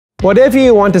Whatever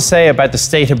you want to say about the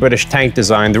state of British tank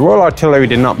design, the Royal Artillery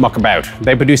did not muck about.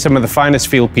 They produced some of the finest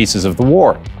field pieces of the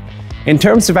war. In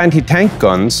terms of anti-tank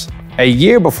guns, a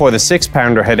year before the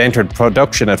 6-pounder had entered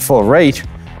production at full rate,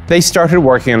 they started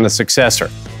working on the successor.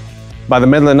 By the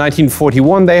middle of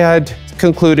 1941, they had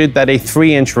concluded that a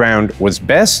 3-inch round was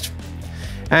best,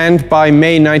 and by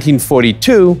May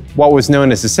 1942, what was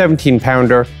known as the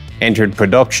 17-pounder entered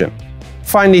production,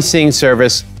 finally seeing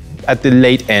service at the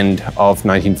late end of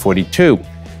 1942.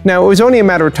 Now, it was only a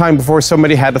matter of time before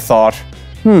somebody had a thought,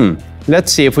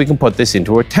 let's see if we can put this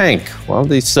into a tank. Well,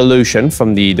 the solution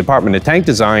from the Department of Tank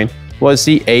Design was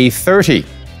the A30.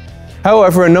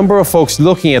 However, a number of folks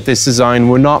looking at this design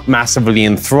were not massively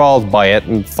enthralled by it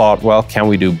and thought, well, can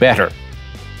we do better?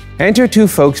 Enter two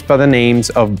folks by the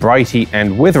names of Brighty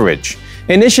and Witheridge,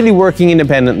 initially working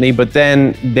independently, but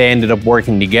then they ended up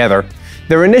working together.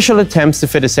 Their initial attempts to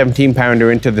fit a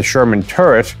 17-pounder into the Sherman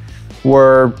turret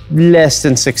were less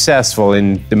than successful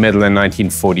in the middle of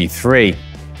 1943.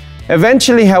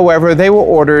 Eventually, however, they were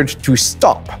ordered to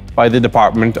stop by the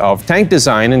Department of Tank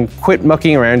Design and quit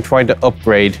mucking around trying to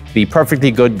upgrade the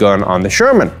perfectly good gun on the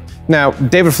Sherman. Now,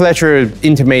 David Fletcher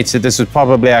intimates that this was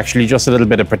probably actually just a little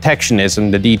bit of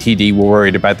protectionism. The DTD were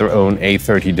worried about their own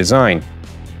A30 design.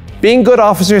 Being good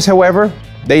officers, however,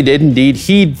 they did indeed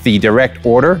heed the direct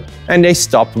order and they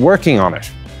stopped working on it.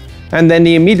 And then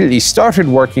they immediately started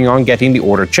working on getting the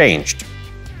order changed.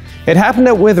 It happened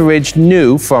that Witheridge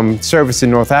knew from service in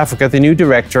North Africa the new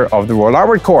director of the Royal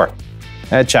Armoured Corps,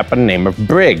 a chap by the name of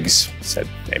Briggs. He said,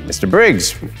 "Hey, Mr.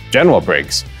 Briggs, General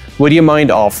Briggs, would you mind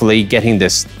awfully getting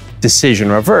this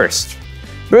decision reversed?"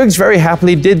 Briggs very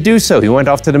happily did do so. He went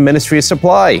off to the Ministry of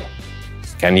Supply.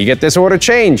 "Can you get this order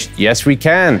changed?" "Yes, we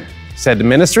can," said the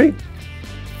ministry.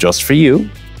 "Just for you."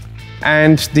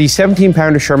 And the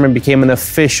 17-pounder Sherman became an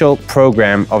official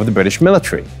program of the British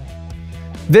military.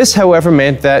 This, however,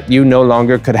 meant that you no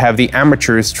longer could have the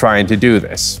amateurs trying to do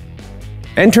this.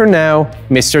 Enter now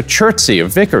Mr. Chertsey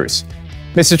of Vickers.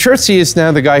 Mr. Chertsey is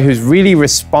now the guy who's really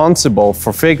responsible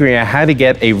for figuring out how to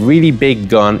get a really big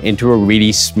gun into a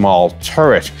really small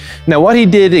turret. Now, what he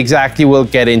did exactly we'll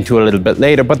get into a little bit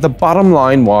later, but the bottom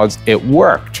line was it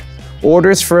worked.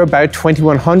 Orders for about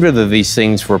 2,100 of these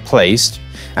things were placed,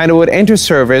 and it would enter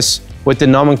service with the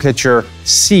nomenclature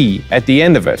C at the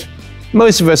end of it.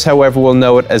 Most of us, however, will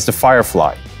know it as the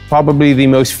Firefly, probably the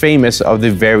most famous of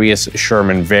the various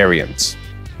Sherman variants.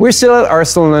 We're still at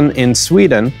Arsenalen in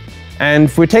Sweden, and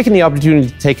we're taking the opportunity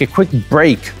to take a quick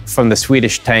break from the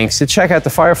Swedish tanks to check out the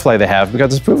Firefly they have,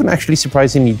 because it's proven actually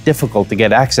surprisingly difficult to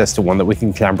get access to one that we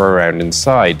can clamber around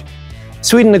inside.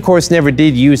 Sweden, of course, never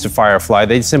did use the Firefly.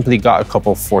 They simply got a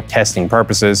couple for testing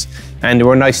purposes, and they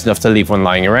were nice enough to leave one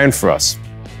lying around for us.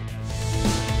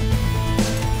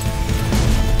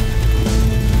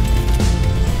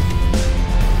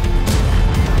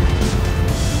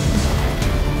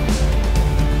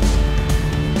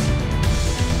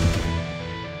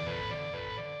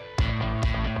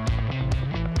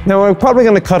 Now, we're probably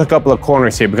going to cut a couple of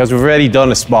corners here because we've already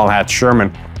done a small hatch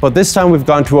Sherman, but this time we've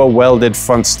gone to a welded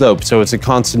front slope, so it's a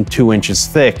constant 2 inches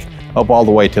thick up all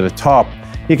the way to the top.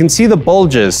 You can see the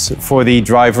bulges for the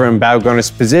driver and bow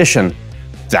gunner's position.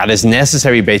 That is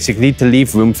necessary basically to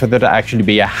leave room for there to actually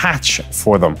be a hatch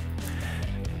for them.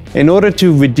 In order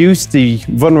to reduce the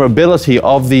vulnerability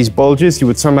of these bulges, you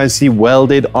would sometimes see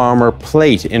welded armor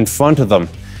plate in front of them.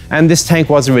 And this tank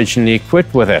was originally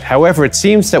equipped with it. However, it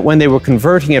seems that when they were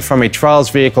converting it from a trials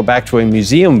vehicle back to a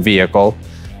museum vehicle,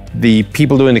 the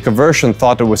people doing the conversion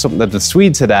thought it was something that the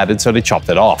Swedes had added, so they chopped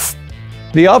it off.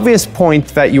 The obvious point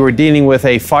that you were dealing with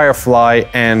a Firefly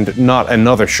and not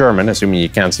another Sherman, assuming you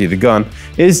can't see the gun,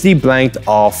 is the blanked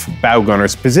off bow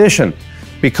gunner's position.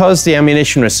 Because the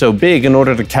ammunition was so big, in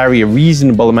order to carry a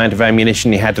reasonable amount of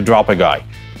ammunition, he had to drop a guy.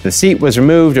 The seat was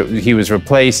removed, he was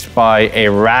replaced by a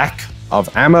rack of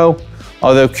ammo,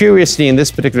 although curiously in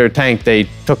this particular tank they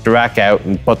took the rack out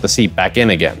and put the seat back in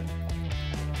again.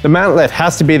 The mantlet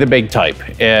has to be the big type.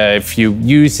 If you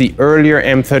use the earlier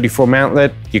M34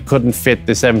 mantlet, you couldn't fit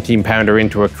the 17-pounder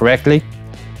into it correctly.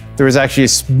 There was actually a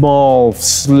small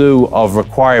slew of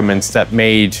requirements that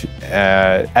made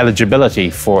eligibility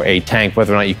for a tank,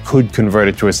 whether or not you could convert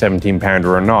it to a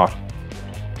 17-pounder or not.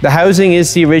 The housing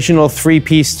is the original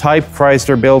 3-piece type.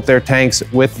 Chrysler built their tanks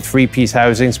with 3-piece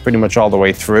housings pretty much all the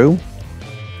way through.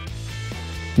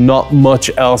 Not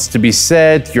much else to be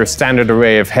said. Your standard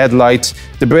array of headlights.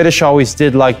 The British always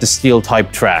did like the steel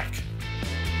type track.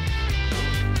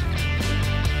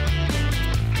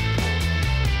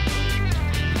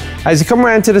 As you come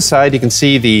around to the side, you can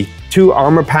see the 2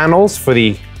 armor panels for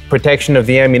the protection of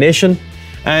the ammunition.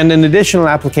 and an additional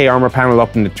applique armor panel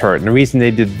up in the turret. And the reason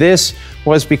they did this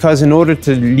was because in order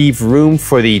to leave room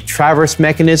for the traverse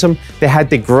mechanism, they had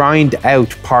to grind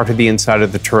out part of the inside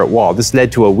of the turret wall. This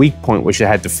led to a weak point which they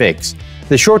had to fix.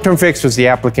 The short-term fix was the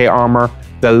applique armor.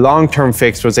 The long-term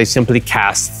fix was they simply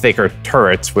cast thicker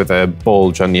turrets with a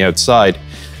bulge on the outside.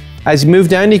 As you move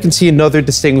down, you can see another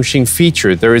distinguishing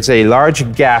feature. There is a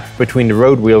large gap between the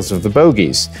road wheels of the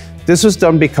bogies. This was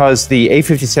done because the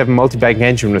A57 multi-bank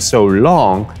engine was so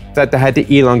long that they had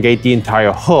to elongate the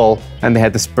entire hull and they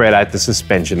had to spread out the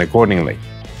suspension accordingly.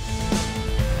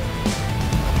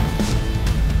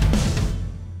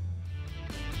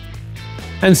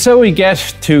 And so we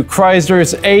get to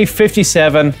Chrysler's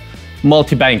A57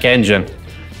 multi-bank engine.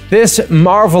 This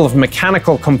marvel of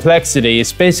mechanical complexity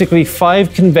is basically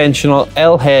 5 conventional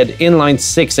L-head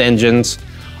inline-6 engines,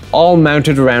 all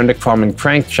mounted around a common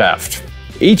crankshaft.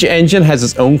 Each engine has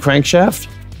its own crankshaft.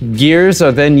 Gears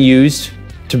are then used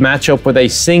to match up with a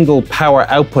single power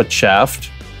output shaft.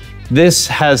 This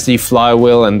has the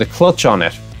flywheel and the clutch on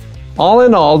it. All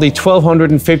in all, the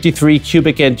 1253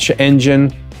 cubic inch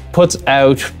engine puts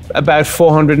out about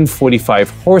 445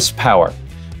 horsepower.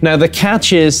 Now the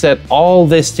catch is that all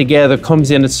this together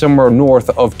comes in at somewhere north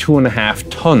of 2.5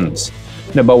 tons.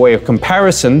 Now by way of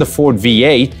comparison, the Ford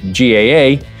V8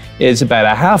 GAA is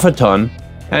about 0.5 ton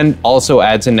and also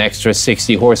adds an extra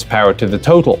 60 horsepower to the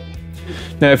total.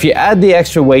 Now if you add the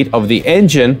extra weight of the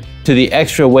engine to the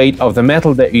extra weight of the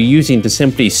metal that you're using to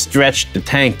simply stretch the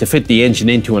tank to fit the engine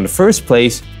into in the first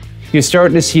place, you're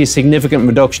starting to see a significant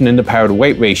reduction in the power to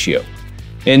weight ratio.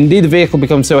 Indeed, the vehicle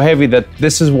becomes so heavy that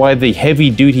this is why the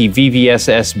heavy-duty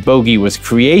VVSS bogie was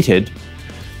created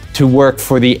to work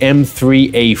for the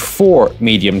M3A4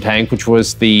 medium tank, which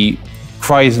was the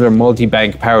Chrysler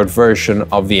multi-bank powered version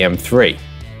of the M3.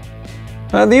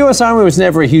 The US Army was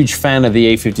never a huge fan of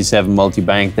the A57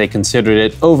 multi-bank. They considered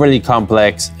it overly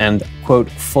complex and, quote,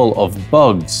 full of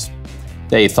bugs.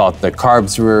 They thought the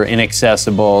carbs were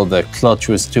inaccessible, the clutch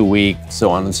was too weak, so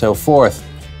on and so forth.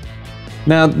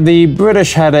 Now, the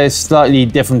British had a slightly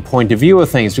different point of view of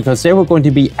things because they were going to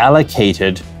be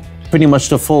allocated pretty much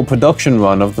the full production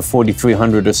run of the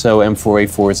 4,300 or so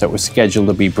M4A4s that were scheduled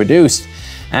to be produced,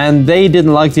 and they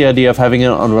didn't like the idea of having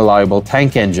an unreliable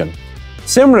tank engine.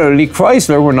 Similarly,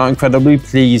 Chrysler were not incredibly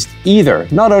pleased either.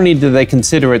 Not only did they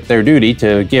consider it their duty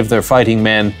to give their fighting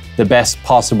men the best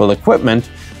possible equipment,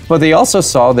 but they also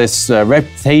saw this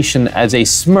reputation as a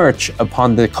smirch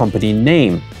upon the company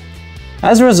name.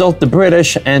 As a result, the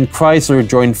British and Chrysler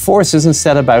joined forces and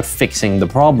set about fixing the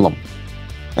problem.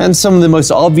 And some of the most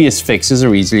obvious fixes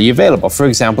are easily available. For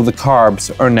example, the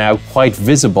carbs are now quite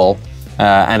visible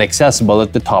and accessible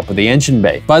at the top of the engine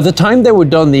bay. By the time they were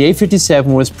done, the A57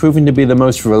 was proving to be the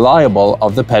most reliable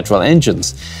of the petrol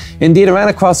engines. Indeed, I ran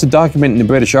across a document in the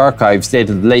British archives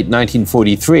dated late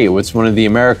 1943. It was one of the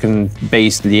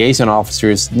American-based liaison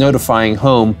officers notifying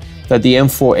home that the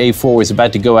M4A4 was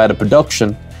about to go out of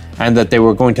production and that they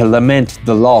were going to lament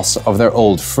the loss of their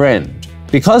old friend.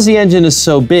 Because the engine is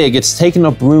so big, it's taken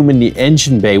up room in the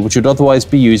engine bay which would otherwise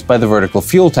be used by the vertical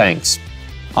fuel tanks.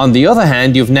 On the other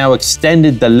hand, you've now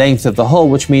extended the length of the hull,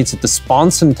 which means that the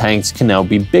sponson tanks can now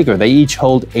be bigger. They each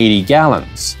hold 80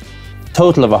 gallons.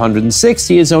 Total of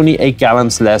 160 is only 8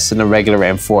 gallons less than a regular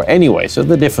M4 anyway, so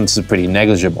the difference is pretty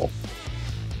negligible.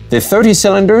 The 30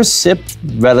 cylinders sipped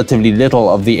relatively little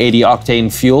of the 80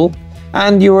 octane fuel,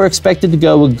 and you were expected to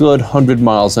go a good 100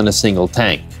 miles on a single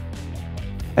tank.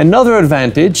 Another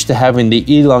advantage to having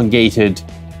the elongated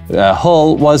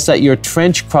hull was that your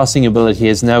trench crossing ability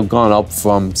has now gone up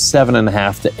from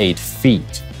 7.5 to 8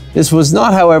 feet. This was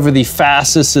not, however, the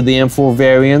fastest of the M4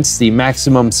 variants. The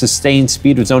maximum sustained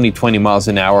speed was only 20 miles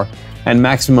an hour and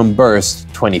maximum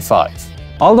burst 25.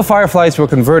 All the Fireflies were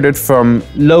converted from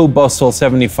low bustle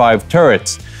 75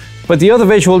 turrets. But the other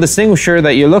visual distinguisher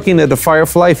that you're looking at the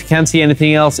Firefly, if you can't see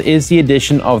anything else, is the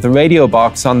addition of the radio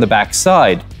box on the back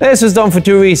side. This was done for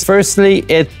 2 reasons. Firstly,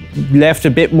 it left a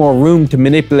bit more room to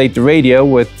manipulate the radio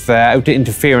without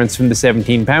interference from the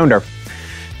 17-pounder.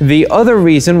 The other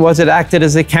reason was it acted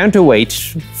as a counterweight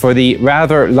for the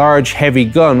rather large heavy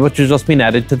gun which has just been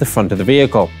added to the front of the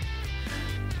vehicle.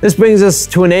 This brings us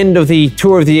to an end of the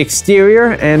tour of the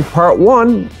exterior and part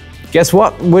 1. Guess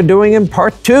what we're doing in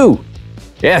part 2?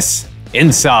 Yes,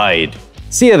 inside.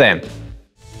 See you then.